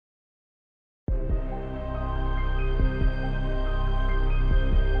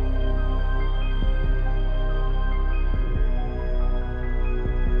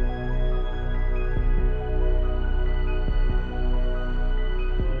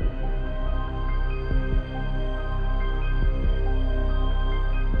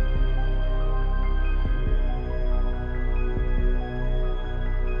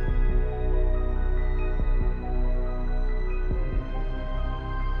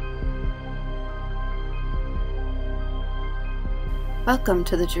Welcome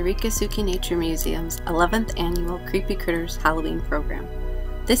to the Jurica-Suchy Nature Museum's 11th annual Creepy Critters Halloween program.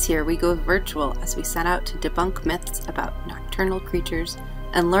 This year we go virtual as we set out to debunk myths about nocturnal creatures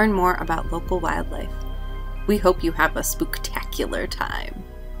and learn more about local wildlife. We hope you have a spooktacular time.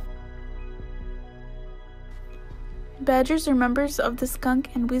 Badgers are members of the skunk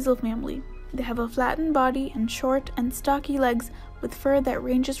and weasel family. They have a flattened body and short and stocky legs with fur that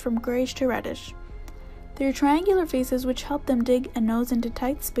ranges from grayish to reddish. Their triangular faces, which help them dig a nose into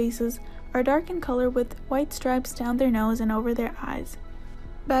tight spaces, are dark in color with white stripes down their nose and over their eyes.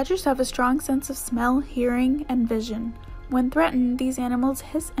 Badgers have a strong sense of smell, hearing, and vision. When threatened, these animals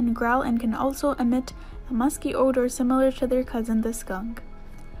hiss and growl and can also emit a musky odor similar to their cousin the skunk.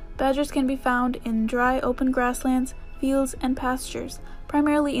 Badgers can be found in dry, open grasslands, fields, and pastures,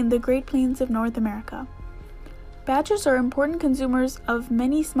 primarily in the Great Plains of North America. Badgers are important consumers of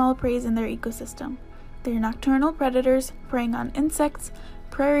many small prey in their ecosystem. They are nocturnal predators, preying on insects,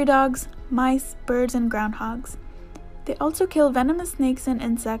 prairie dogs, mice, birds, and groundhogs. They also kill venomous snakes and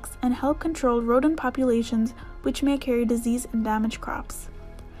insects and help control rodent populations, which may carry disease and damage crops.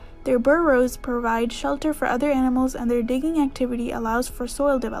 Their burrows provide shelter for other animals, and their digging activity allows for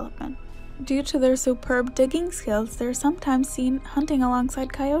soil development. Due to their superb digging skills, they are sometimes seen hunting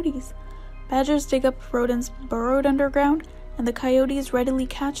alongside coyotes. Badgers dig up rodents burrowed underground, and the coyotes readily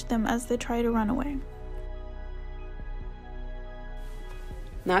catch them as they try to run away.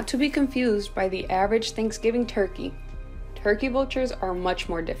 Not to be confused by the average Thanksgiving turkey, turkey vultures are much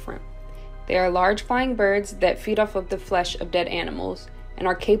more different. They are large flying birds that feed off of the flesh of dead animals and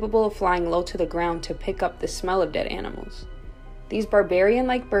are capable of flying low to the ground to pick up the smell of dead animals. These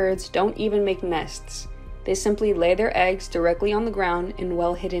barbarian-like birds don't even make nests. They simply lay their eggs directly on the ground in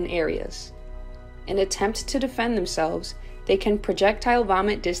well-hidden areas. In an attempt to defend themselves, they can projectile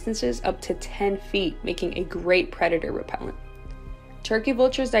vomit distances up to 10 feet, making a great predator repellent. Turkey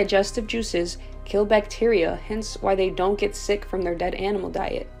vultures' digestive juices kill bacteria, hence why they don't get sick from their dead animal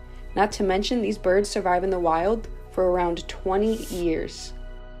diet. Not to mention, these birds survive in the wild for around 20 years.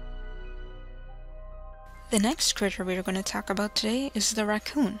 The next critter we're going to talk about today is the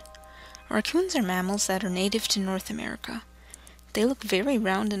raccoon. Raccoons are mammals that are native to North America. They look very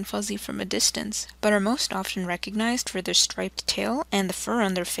round and fuzzy from a distance, but are most often recognized for their striped tail and the fur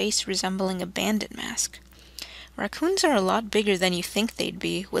on their face resembling a bandit mask. Raccoons are a lot bigger than you think they'd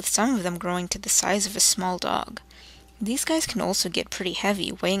be, with some of them growing to the size of a small dog. These guys can also get pretty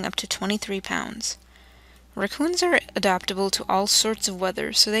heavy, weighing up to 23 pounds. Raccoons are adaptable to all sorts of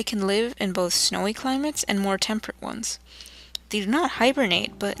weather, so they can live in both snowy climates and more temperate ones. They do not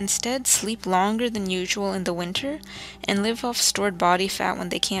hibernate, but instead sleep longer than usual in the winter and live off stored body fat when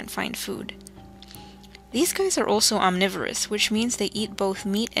they can't find food. These guys are also omnivorous, which means they eat both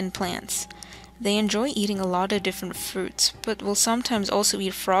meat and plants. They enjoy eating a lot of different fruits, but will sometimes also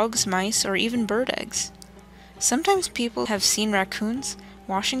eat frogs, mice, or even bird eggs. Sometimes people have seen raccoons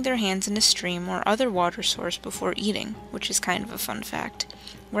washing their hands in a stream or other water source before eating, which is kind of a fun fact.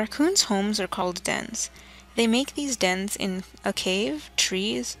 Raccoons' homes are called dens. They make these dens in a cave,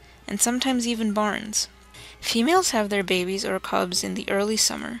 trees, and sometimes even barns. Females have their babies or cubs in the early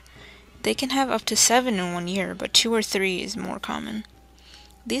summer. They can have up to 7 in 1 year, but 2 or 3 is more common.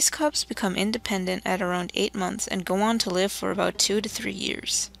 These cubs become independent at around 8 months and go on to live for about 2 to 3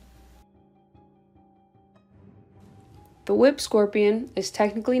 years. The whip scorpion is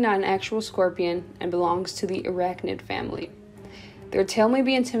technically not an actual scorpion and belongs to the arachnid family. Their tail may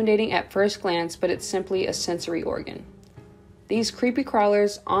be intimidating at first glance, but it's simply a sensory organ. These creepy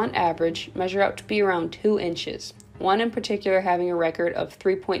crawlers, on average, measure out to be around 2 inches, one in particular having a record of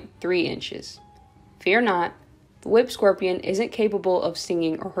 3.3 inches. Fear not, the whip scorpion isn't capable of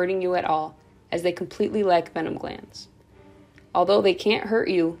stinging or hurting you at all, as they completely lack venom glands. Although they can't hurt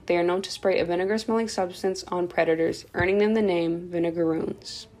you, they are known to spray a vinegar-smelling substance on predators, earning them the name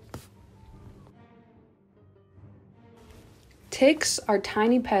vinegaroons. Ticks are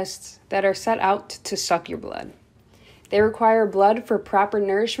tiny pests that are set out to suck your blood. They require blood for proper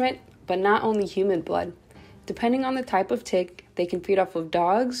nourishment, but not only human blood. Depending on the type of tick, they can feed off of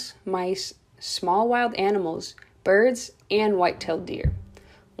dogs, mice, small wild animals, birds, and white-tailed deer.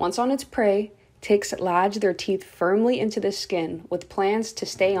 Once on its prey, ticks lodge their teeth firmly into the skin with plans to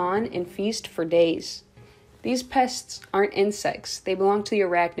stay on and feast for days. These pests aren't insects, they belong to the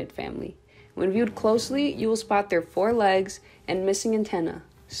arachnid family. When viewed closely, you will spot their 4 legs and missing antennae,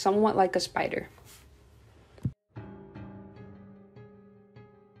 somewhat like a spider.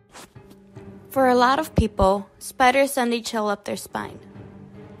 For a lot of people, spiders send a chill up their spine.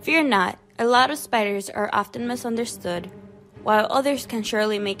 Fear not, a lot of spiders are often misunderstood, while others can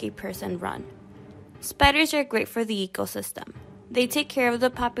surely make a person run. Spiders are great for the ecosystem. They take care of the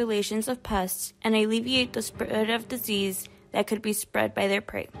populations of pests and alleviate the spread of disease that could be spread by their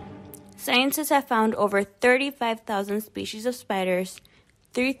prey. Scientists have found over 35,000 species of spiders,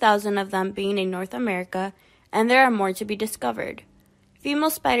 3,000 of them being in North America, and there are more to be discovered. Female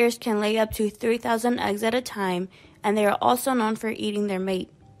spiders can lay up to 3,000 eggs at a time, and they are also known for eating their mate.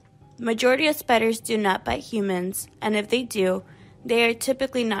 Majority of spiders do not bite humans, and if they do, they are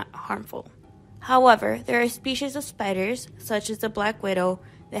typically not harmful. However, there are species of spiders, such as the black widow,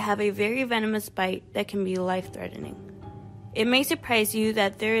 that have a very venomous bite that can be life-threatening. It may surprise you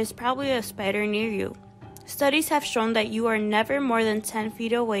that there is probably a spider near you. Studies have shown that you are never more than 10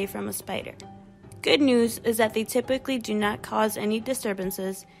 feet away from a spider. Good news is that they typically do not cause any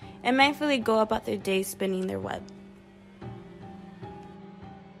disturbances and mindfully go about their day spinning their web.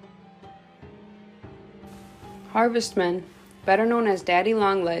 Harvestmen, better known as daddy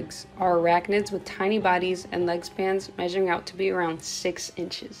long legs, are arachnids with tiny bodies and leg spans measuring out to be around 6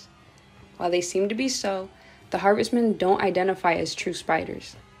 inches. While they seem to be so, the harvestmen don't identify as true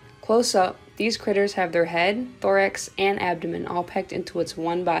spiders. Close up, these critters have their head, thorax, and abdomen all packed into its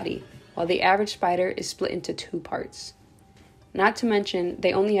one body, while the average spider is split into 2 parts. Not to mention,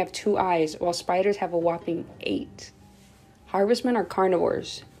 they only have 2 eyes, while spiders have a whopping 8. Harvestmen are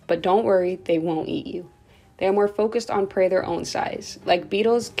carnivores, but don't worry, they won't eat you. They are more focused on prey their own size, like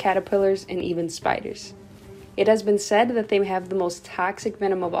beetles, caterpillars, and even spiders. It has been said that they have the most toxic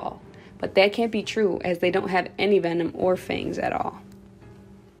venom of all, but that can't be true as they don't have any venom or fangs at all.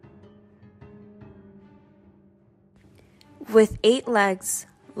 With 8 legs,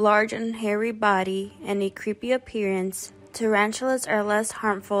 large and hairy body, and a creepy appearance, tarantulas are less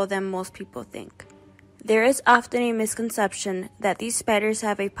harmful than most people think. There is often a misconception that these spiders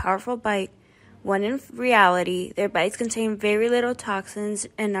have a powerful bite, when in reality, their bites contain very little toxins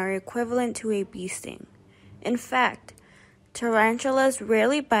and are equivalent to a bee sting. In fact, tarantulas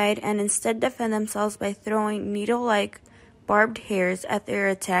rarely bite and instead defend themselves by throwing needle-like barbed hairs at their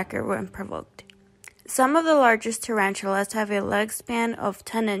attacker when provoked. Some of the largest tarantulas have a leg span of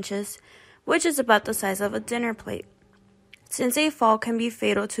 10 inches, which is about the size of a dinner plate. Since a fall can be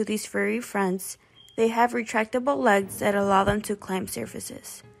fatal to these furry friends, they have retractable legs that allow them to climb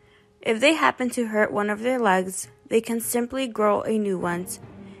surfaces. If they happen to hurt one of their legs, they can simply grow a new one,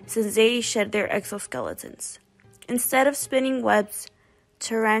 since they shed their exoskeletons. Instead of spinning webs,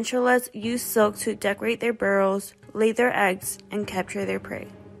 tarantulas use silk to decorate their burrows, lay their eggs, and capture their prey.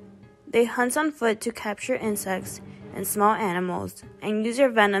 They hunt on foot to capture insects and small animals, and use their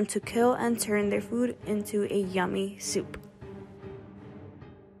venom to kill and turn their food into a yummy soup.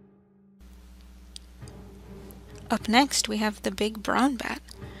 Up next, we have the big brown bat.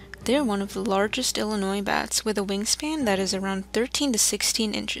 They're one of the largest Illinois bats with a wingspan that is around 13 to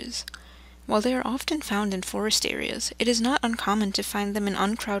 16 inches. While they are often found in forest areas, it is not uncommon to find them in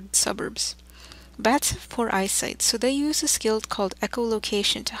uncrowded suburbs. Bats have poor eyesight, so they use a skill called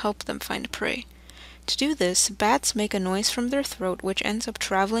echolocation to help them find prey. To do this, bats make a noise from their throat which ends up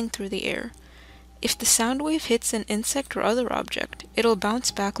traveling through the air. If the sound wave hits an insect or other object, it'll bounce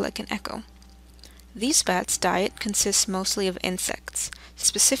back like an echo. These bats' diet consists mostly of insects,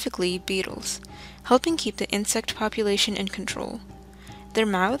 specifically beetles, helping keep the insect population in control. Their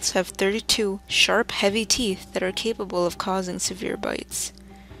mouths have 32 sharp, heavy teeth that are capable of causing severe bites.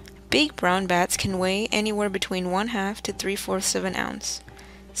 Big brown bats can weigh anywhere between 1/2 to 3/4 of an ounce.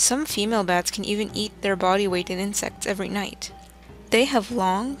 Some female bats can even eat their body weight in insects every night. They have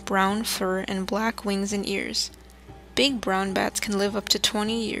long, brown fur and black wings and ears. Big brown bats can live up to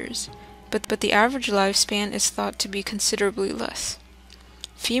 20 years, but the average lifespan is thought to be considerably less.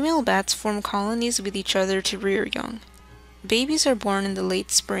 Female bats form colonies with each other to rear young. Babies are born in the late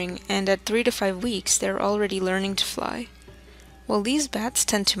spring, and at 3 to 5 weeks they are already learning to fly. While these bats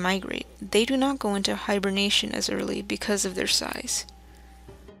tend to migrate, they do not go into hibernation as early because of their size.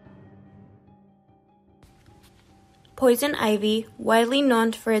 Poison ivy, widely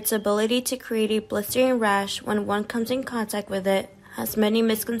known for its ability to create a blistering rash when one comes in contact with it, has many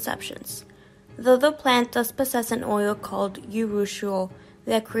misconceptions. Though the plant does possess an oil called urushiol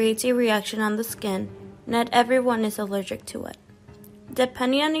that creates a reaction on the skin, not everyone is allergic to it.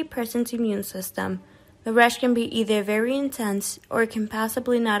 Depending on a person's immune system, the rash can be either very intense or it can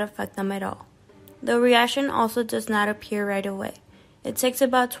possibly not affect them at all. The reaction also does not appear right away. It takes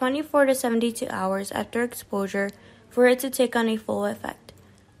about 24 to 72 hours after exposure for it to take on a full effect.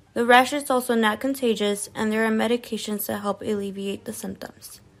 The rash is also not contagious, and there are medications that help alleviate the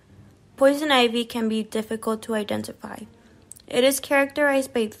symptoms. Poison ivy can be difficult to identify. It is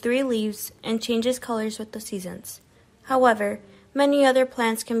characterized by 3 leaves and changes colors with the seasons. However, many other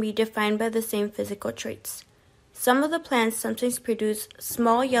plants can be defined by the same physical traits. Some of the plants sometimes produce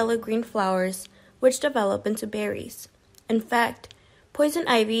small yellow-green flowers which develop into berries. In fact, poison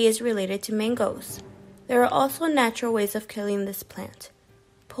ivy is related to mangoes. There are also natural ways of killing this plant.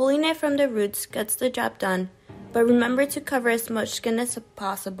 Pulling it from the roots gets the job done, but remember to cover as much skin as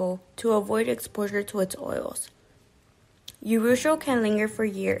possible to avoid exposure to its oils. Urushiol can linger for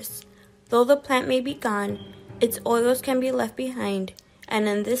years. Though the plant may be gone, its oils can be left behind, and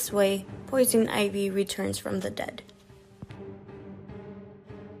in this way, poison ivy returns from the dead.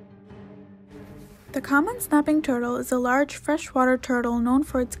 The common snapping turtle is a large freshwater turtle known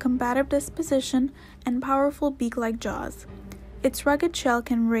for its combative disposition and powerful beak-like jaws. Its rugged shell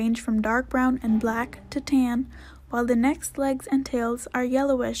can range from dark brown and black to tan, while the neck's legs and tails are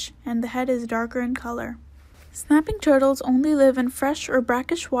yellowish and the head is darker in color. Snapping turtles only live in fresh or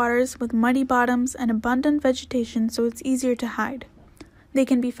brackish waters with muddy bottoms and abundant vegetation, so it's easier to hide. They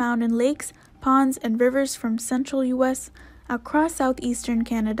can be found in lakes, ponds, and rivers from central U.S. across southeastern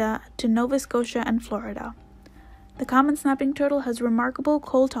Canada to Nova Scotia and Florida. The common snapping turtle has remarkable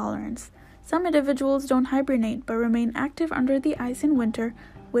cold tolerance. Some individuals don't hibernate but remain active under the ice in winter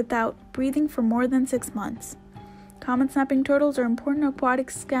without breathing for more than 6 months. Common snapping turtles are important aquatic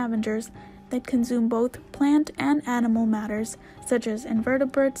scavengers that consume both plant and animal matters, such as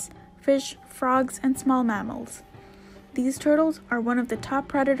invertebrates, fish, frogs, and small mammals. These turtles are one of the top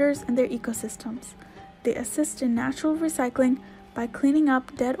predators in their ecosystems. They assist in natural recycling by cleaning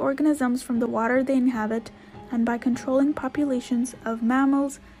up dead organisms from the water they inhabit and by controlling populations of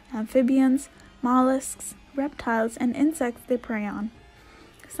mammals, amphibians, mollusks, reptiles, and insects they prey on.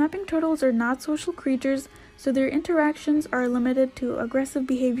 Snapping turtles are not social creatures, so their interactions are limited to aggressive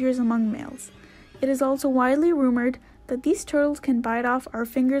behaviors among males. It is also widely rumored that these turtles can bite off our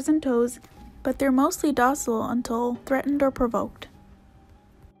fingers and toes, but they're mostly docile until threatened or provoked.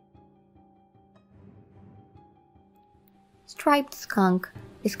 Striped skunk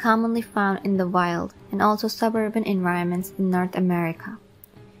is commonly found in the wild and also suburban environments in North America,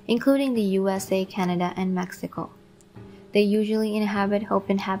 including the USA, Canada, and Mexico. They usually inhabit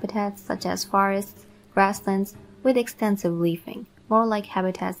open habitats such as forests, grasslands with extensive leafing, more like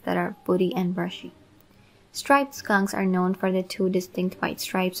habitats that are woody and brushy. Striped skunks are known for the 2 distinct white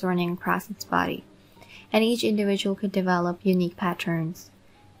stripes running across its body, and each individual could develop unique patterns.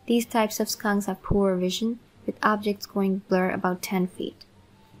 These types of skunks have poor vision, with objects going blur about 10 feet.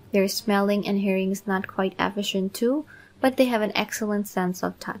 Their smelling and hearing is not quite efficient too, but they have an excellent sense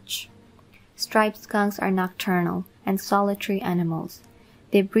of touch. Striped skunks are nocturnal and solitary animals.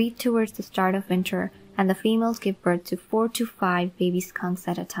 They breed towards the start of winter, and the females give birth to 4 to 5 baby skunks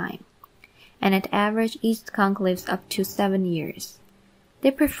at a time. And at average, each skunk lives up to 7 years. They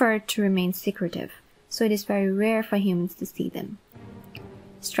prefer to remain secretive, so it is very rare for humans to see them.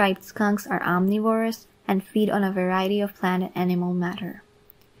 Striped skunks are omnivorous and feed on a variety of plant and animal matter.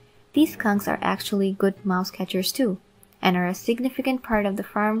 These skunks are actually good mouse catchers too, and are a significant part of the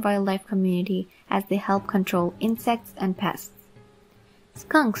farm wildlife community as they help control insects and pests.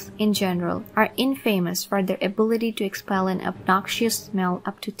 Skunks, in general, are infamous for their ability to expel an obnoxious smell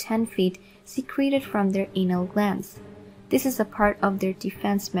up to 10 feet secreted from their anal glands. This is a part of their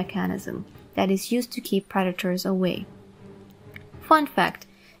defense mechanism that is used to keep predators away. Fun fact,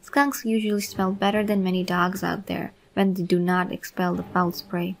 skunks usually smell better than many dogs out there when they do not expel the foul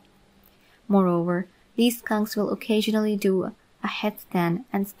spray. Moreover, these skunks will occasionally do a headstand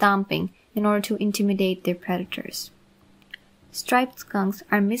and stomping in order to intimidate their predators. Striped skunks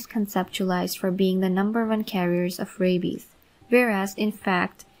are misconceptualized for being the #1 carriers of rabies, whereas, in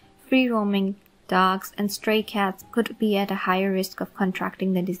fact, free-roaming dogs and stray cats could be at a higher risk of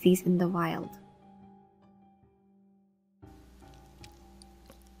contracting the disease in the wild.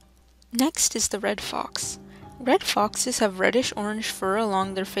 Next is the red fox. Red foxes have reddish-orange fur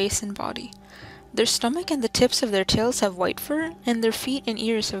along their face and body. Their stomach and the tips of their tails have white fur, and their feet and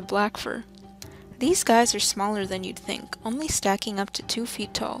ears have black fur. These guys are smaller than you'd think, only stacking up to 2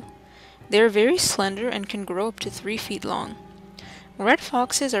 feet tall. They are very slender and can grow up to 3 feet long. Red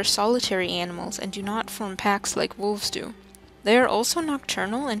foxes are solitary animals and do not form packs like wolves do. They are also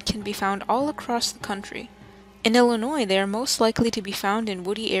nocturnal and can be found all across the country. In Illinois, they are most likely to be found in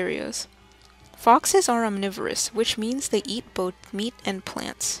woody areas. Foxes are omnivorous, which means they eat both meat and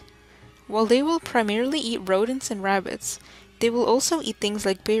plants. While they will primarily eat rodents and rabbits, they will also eat things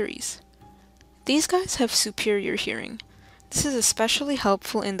like berries. These guys have superior hearing. This is especially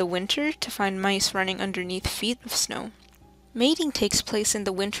helpful in the winter to find mice running underneath feet of snow. Mating takes place in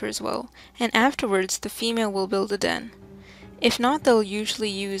the winter as well, and afterwards the female will build a den. If not, they'll usually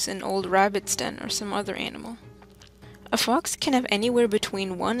use an old rabbit's den or some other animal. A fox can have anywhere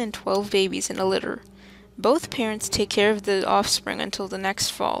between 1 and 12 babies in a litter. Both parents take care of the offspring until the next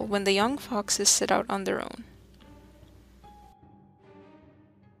fall, when the young foxes set out on their own.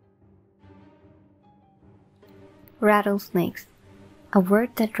 Rattlesnakes, a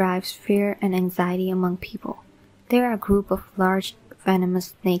word that drives fear and anxiety among people. They are a group of large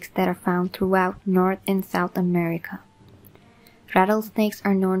venomous snakes that are found throughout North and South America. Rattlesnakes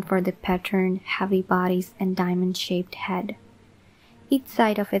are known for the patterned, heavy bodies and diamond-shaped head. Each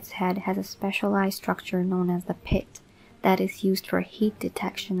side of its head has a specialized structure known as the pit that is used for heat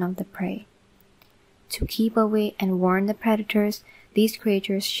detection of the prey. To keep away and warn the predators, these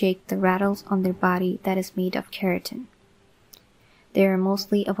creatures shake the rattles on their body that is made of keratin. They are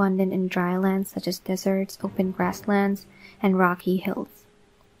mostly abundant in dry lands such as deserts, open grasslands, and rocky hills.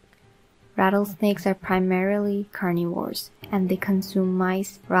 Rattlesnakes are primarily carnivores, and they consume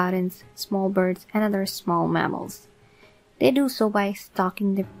mice, rodents, small birds, and other small mammals. They do so by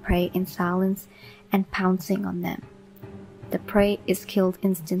stalking their prey in silence and pouncing on them. The prey is killed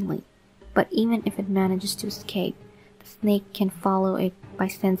instantly, but even if it manages to escape, the snake can follow it by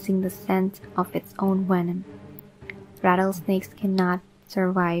sensing the scent of its own venom. Rattlesnakes cannot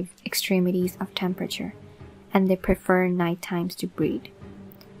survive extremities of temperature, and they prefer night times to breed.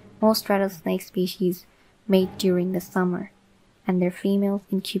 Most rattlesnake species mate during the summer, and their females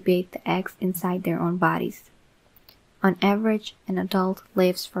incubate the eggs inside their own bodies. On average, an adult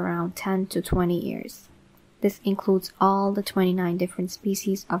lives for around 10 to 20 years. This includes all the 29 different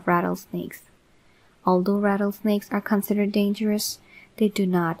species of rattlesnakes. Although rattlesnakes are considered dangerous, they do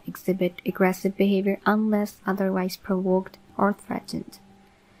not exhibit aggressive behavior unless otherwise provoked or threatened.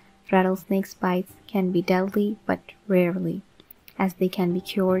 Rattlesnakes' bites can be deadly, but rarely, as they can be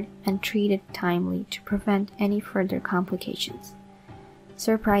cured and treated timely to prevent any further complications.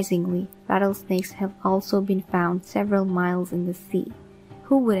 Surprisingly, rattlesnakes have also been found several miles in the sea.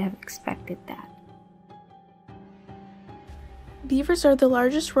 Who would have expected that? Beavers are the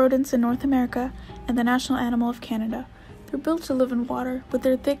largest rodents in North America and the national animal of Canada. They're built to live in water, with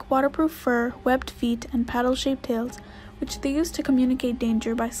their thick waterproof fur, webbed feet, and paddle-shaped tails, which they use to communicate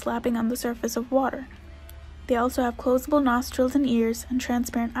danger by slapping on the surface of water. They also have closable nostrils and ears and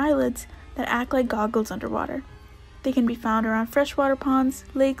transparent eyelids that act like goggles underwater. They can be found around freshwater ponds,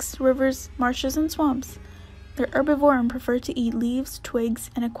 lakes, rivers, marshes, and swamps. They're herbivore and prefer to eat leaves, twigs,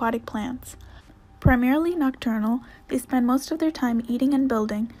 and aquatic plants. Primarily nocturnal, they spend most of their time eating and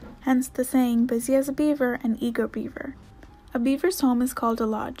building, hence the saying, busy as a beaver and eager beaver. A beaver's home is called a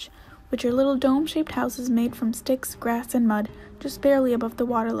lodge, which are little dome-shaped houses made from sticks, grass, and mud, just barely above the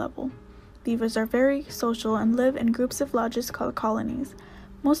water level. Beavers are very social and live in groups of lodges called colonies.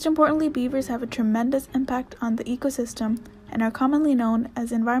 Most importantly, beavers have a tremendous impact on the ecosystem and are commonly known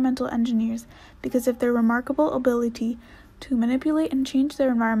as environmental engineers because of their remarkable ability to manipulate and change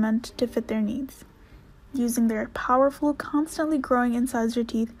their environment to fit their needs. Using their powerful, constantly growing incisor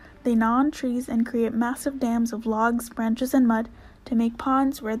teeth, they gnaw on trees and create massive dams of logs, branches, and mud to make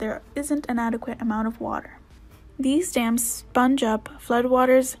ponds where there isn't an adequate amount of water. These dams sponge up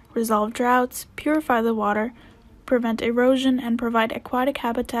floodwaters, resolve droughts, purify the water, prevent erosion, and provide aquatic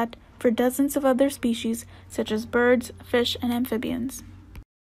habitat for dozens of other species such as birds, fish, and amphibians.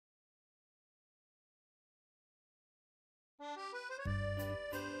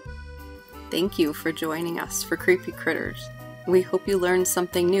 Thank you for joining us for Creepy Critters. We hope you learned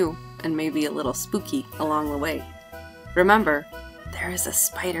something new and maybe a little spooky along the way. Remember, there is a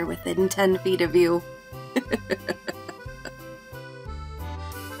spider within 10 feet of you.